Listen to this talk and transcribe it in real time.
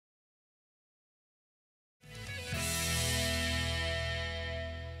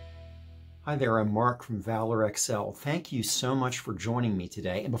Hi there, I'm Mark from ValorExcel. Thank you so much for joining me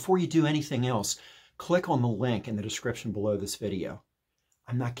today. And before you do anything else, click on the link in the description below this video.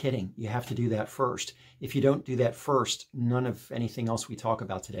 I'm not kidding. You have to do that first. If you don't do that first, none of anything else we talk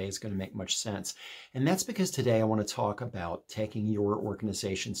about today is going to make much sense. And that's because today I want to talk about taking your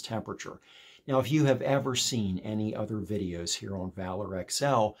organization's temperature. Now, if you have ever seen any other videos here on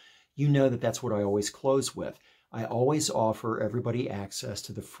ValorExcel, you know that that's what I always close with. I always offer everybody access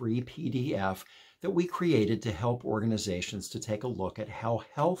to the free PDF that we created to help organizations to take a look at how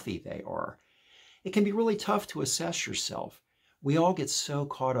healthy they are. It can be really tough to assess yourself. We all get so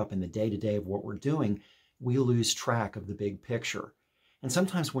caught up in the day-to-day of what we're doing, we lose track of the big picture. And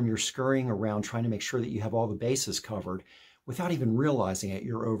sometimes when you're scurrying around trying to make sure that you have all the bases covered, without even realizing it,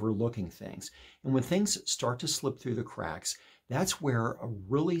 you're overlooking things. And when things start to slip through the cracks, that's where a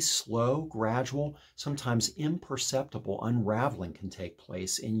really slow, gradual, sometimes imperceptible unraveling can take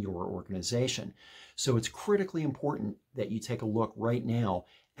place in your organization. So it's critically important that you take a look right now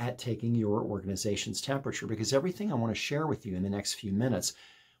at taking your organization's temperature, because everything I want to share with you in the next few minutes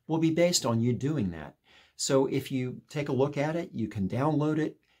will be based on you doing that. So if you take a look at it, you can download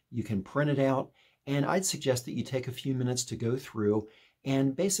it, you can print it out, and I'd suggest that you take a few minutes to go through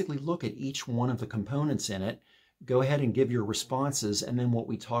and basically look at each one of the components in it. Go ahead and give your responses, and then what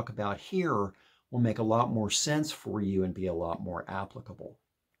we talk about here will make a lot more sense for you and be a lot more applicable.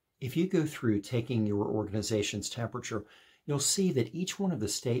 If you go through taking your organization's temperature, you'll see that each one of the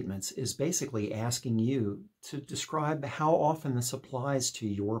statements is basically asking you to describe how often this applies to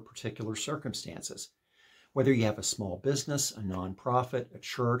your particular circumstances. Whether you have a small business, a nonprofit, a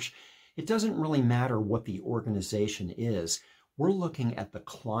church, it doesn't really matter what the organization is. We're looking at the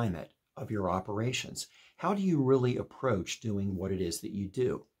climate of your operations. How do you really approach doing what it is that you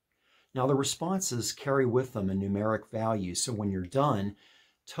do? Now, the responses carry with them a numeric value, so when you're done,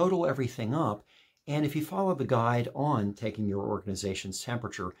 total everything up, and if you follow the guide on taking your organization's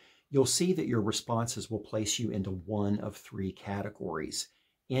temperature, you'll see that your responses will place you into one of three categories: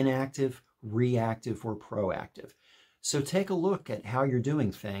 inactive, reactive, or proactive. So take a look at how you're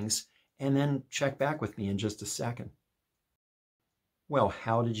doing things, and then check back with me in just a second. Well,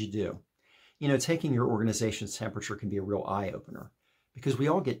 how did you do? You know, taking your organization's temperature can be a real eye-opener because we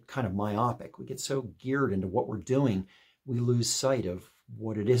all get kind of myopic. We get so geared into what we're doing, we lose sight of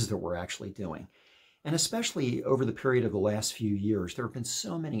what it is that we're actually doing. And especially over the period of the last few years, there have been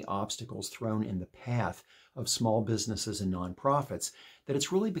so many obstacles thrown in the path of small businesses and nonprofits that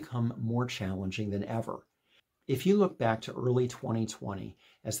it's really become more challenging than ever. If you look back to early 2020,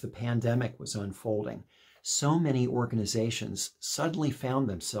 as the pandemic was unfolding, so many organizations suddenly found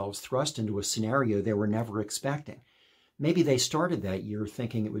themselves thrust into a scenario they were never expecting. Maybe they started that year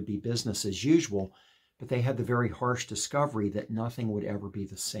thinking it would be business as usual, but they had the very harsh discovery that nothing would ever be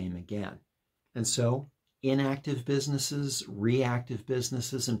the same again. And so, inactive businesses, reactive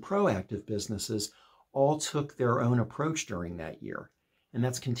businesses, and proactive businesses all took their own approach during that year, and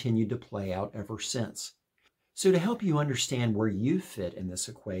that's continued to play out ever since. So to help you understand where you fit in this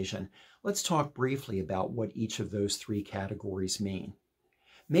equation, let's talk briefly about what each of those three categories mean.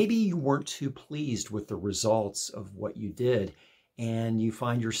 Maybe you weren't too pleased with the results of what you did, and you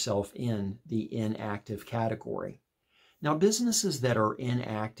find yourself in the inactive category. Now, businesses that are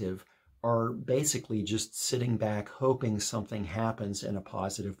inactive are basically just sitting back hoping something happens in a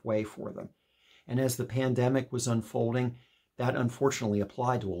positive way for them. And as the pandemic was unfolding, that unfortunately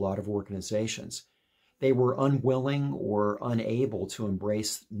applied to a lot of organizations. They were unwilling or unable to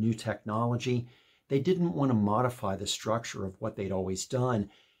embrace new technology. They didn't want to modify the structure of what they'd always done.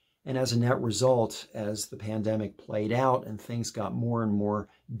 And as a net result, as the pandemic played out and things got more and more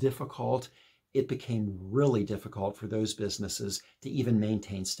difficult, it became really difficult for those businesses to even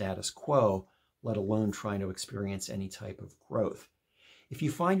maintain status quo, let alone trying to experience any type of growth. If you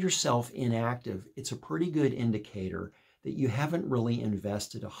find yourself inactive, it's a pretty good indicator that you haven't really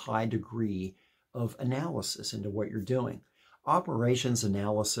invested a high degree of analysis into what you're doing. Operations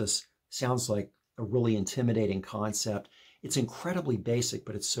analysis sounds like a really intimidating concept. It's incredibly basic,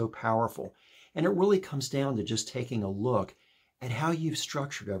 but it's so powerful. And it really comes down to just taking a look at how you've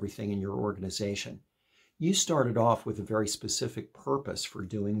structured everything in your organization. You started off with a very specific purpose for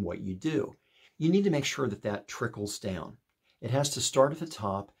doing what you do. You need to make sure that that trickles down. It has to start at the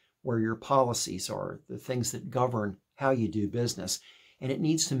top where your policies are, the things that govern how you do business. And it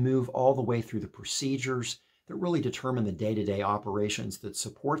needs to move all the way through the procedures that really determine the day-to-day operations that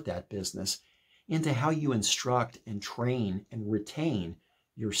support that business into how you instruct and train and retain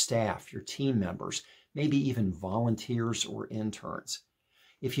your staff, your team members, maybe even volunteers or interns.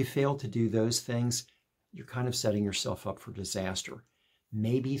 If you fail to do those things, you're kind of setting yourself up for disaster.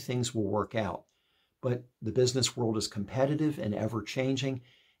 maybe things will work out. But the business world is competitive and ever-changing,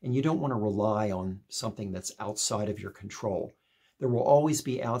 and you don't want to rely on something that's outside of your control. There will always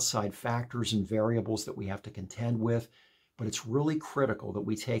be outside factors and variables that we have to contend with, but it's really critical that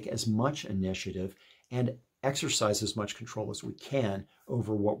we take as much initiative and exercise as much control as we can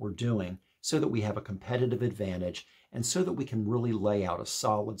over what we're doing so that we have a competitive advantage and so that we can really lay out a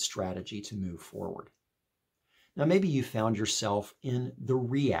solid strategy to move forward. Now, maybe you found yourself in the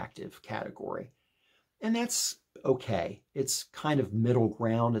reactive category, and that's okay. It's kind of middle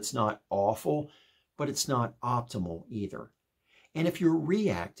ground. It's not awful, but it's not optimal either. And if you're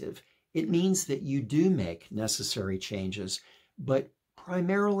reactive, it means that you do make necessary changes, but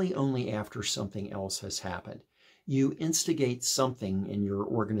primarily only after something else has happened. You instigate something in your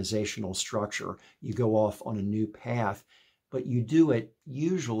organizational structure. You go off on a new path, but you do it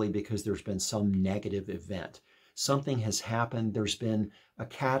usually because there's been some negative event. Something has happened. There's been a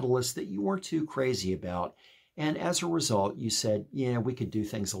catalyst that you weren't too crazy about. And as a result, you said, yeah, we could do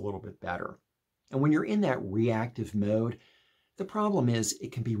things a little bit better. And when you're in that reactive mode, the problem is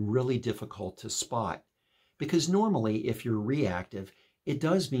it can be really difficult to spot, because normally if you're reactive, it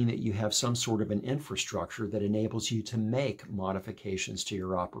does mean that you have some sort of an infrastructure that enables you to make modifications to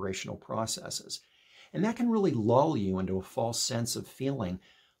your operational processes. And that can really lull you into a false sense of feeling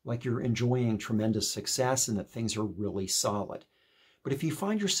like you're enjoying tremendous success and that things are really solid. But if you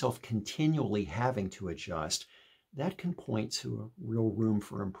find yourself continually having to adjust, that can point to a real room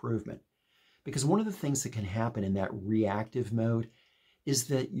for improvement. Because one of the things that can happen in that reactive mode is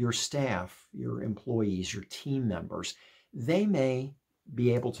that your staff, your employees, your team members, they may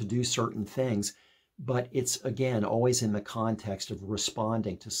be able to do certain things, but it's, again, always in the context of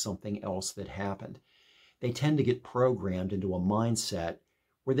responding to something else that happened. They tend to get programmed into a mindset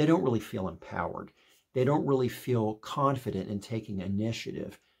where they don't really feel empowered. They don't really feel confident in taking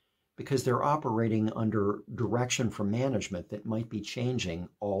initiative because they're operating under direction from management that might be changing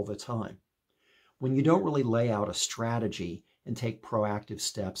all the time. When you don't really lay out a strategy and take proactive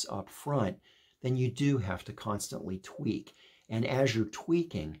steps up front, then you do have to constantly tweak. And as you're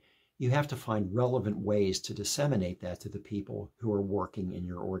tweaking, you have to find relevant ways to disseminate that to the people who are working in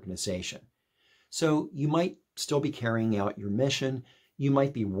your organization. So you might still be carrying out your mission. You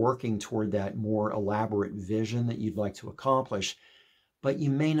might be working toward that more elaborate vision that you'd like to accomplish, but you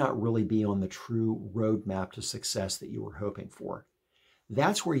may not really be on the true roadmap to success that you were hoping for.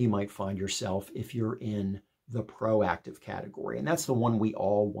 That's where you might find yourself if you're in the proactive category, and that's the one we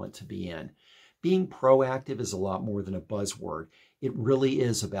all want to be in. Being proactive is a lot more than a buzzword. It really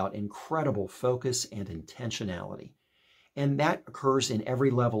is about incredible focus and intentionality. And that occurs in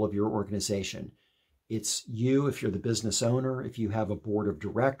every level of your organization. It's you if you're the business owner, if you have a board of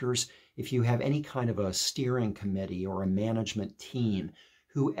directors, if you have any kind of a steering committee or a management team,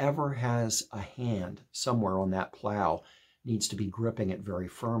 whoever has a hand somewhere on that plow needs to be gripping it very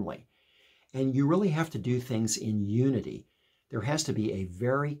firmly. And you really have to do things in unity. There has to be a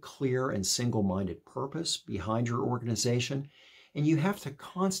very clear and single-minded purpose behind your organization, and you have to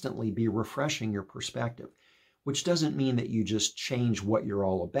constantly be refreshing your perspective, which doesn't mean that you just change what you're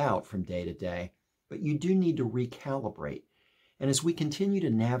all about from day to day, but you do need to recalibrate. And as we continue to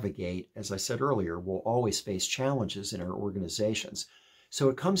navigate, as I said earlier, we'll always face challenges in our organizations. So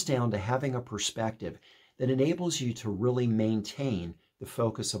it comes down to having a perspective that enables you to really maintain the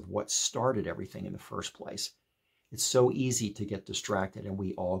focus of what started everything in the first place. It's so easy to get distracted, and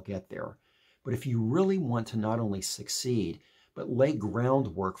we all get there. But if you really want to not only succeed, but lay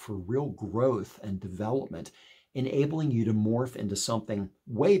groundwork for real growth and development, enabling you to morph into something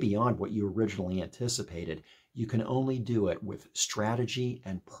way beyond what you originally anticipated, you can only do it with strategy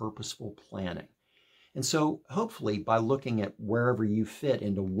and purposeful planning. And so hopefully by looking at wherever you fit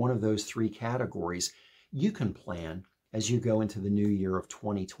into one of those three categories, you can plan as you go into the new year of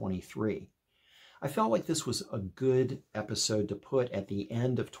 2023. I felt like this was a good episode to put at the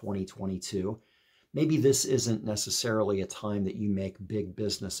end of 2022. Maybe this isn't necessarily a time that you make big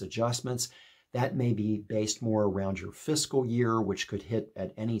business adjustments. That may be based more around your fiscal year, which could hit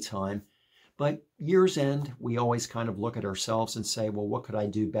at any time. But year's end, we always kind of look at ourselves and say, well, what could I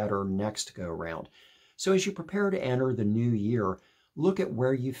do better next go around? So as you prepare to enter the new year, look at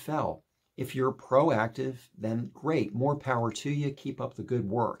where you fell. If you're proactive, then great, more power to you, keep up the good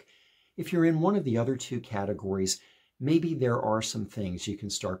work. If you're in one of the other two categories, maybe there are some things you can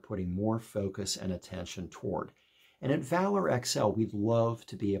start putting more focus and attention toward. And at ValorExcel, we'd love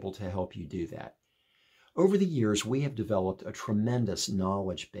to be able to help you do that. Over the years, we have developed a tremendous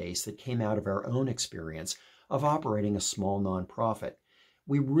knowledge base that came out of our own experience of operating a small nonprofit.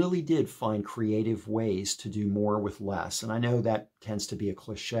 We really did find creative ways to do more with less. And I know that tends to be a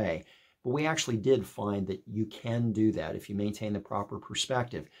cliche, but we actually did find that you can do that if you maintain the proper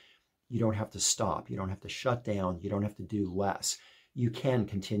perspective. You don't have to stop. You don't have to shut down. You don't have to do less. You can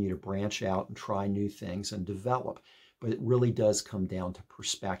continue to branch out and try new things and develop, but it really does come down to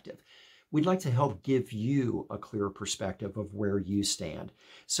perspective. We'd like to help give you a clear perspective of where you stand.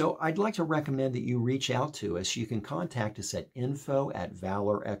 So I'd like to recommend that you reach out to us. You can contact us at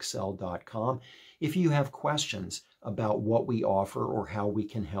info@ValorExcel.com if you have questions about what we offer or how we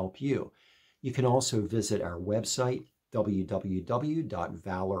can help you. You can also visit our website,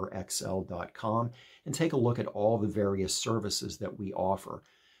 www.ValorExcel.com, and take a look at all the various services that we offer.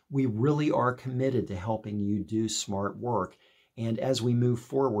 We really are committed to helping you do smart work. And as we move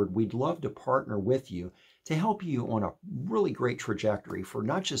forward, we'd love to partner with you to help you on a really great trajectory for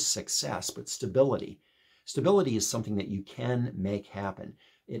not just success, but stability. Stability is something that you can make happen.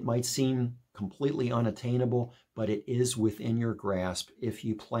 It might seem completely unattainable, but it is within your grasp if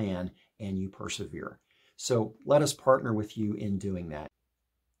you plan and you persevere. So let us partner with you in doing that.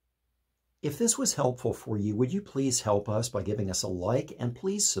 If this was helpful for you, would you please help us by giving us a like and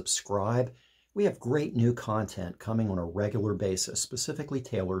please subscribe? We have great new content coming on a regular basis, specifically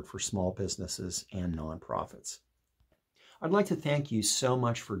tailored for small businesses and nonprofits. I'd like to thank you so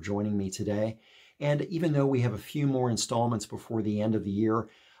much for joining me today. And even though we have a few more installments before the end of the year,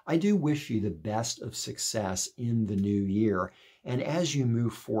 I do wish you the best of success in the new year. And as you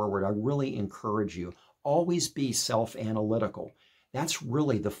move forward, I really encourage you, always be self-analytical. That's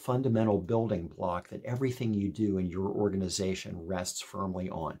really the fundamental building block that everything you do in your organization rests firmly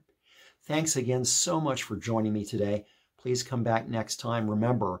on. Thanks again so much for joining me today. Please come back next time.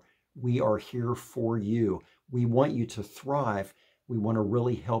 Remember, we are here for you. We want you to thrive. We want to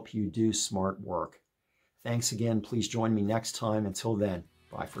really help you do smart work. Thanks again. Please join me next time. Until then,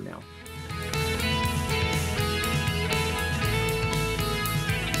 bye for now.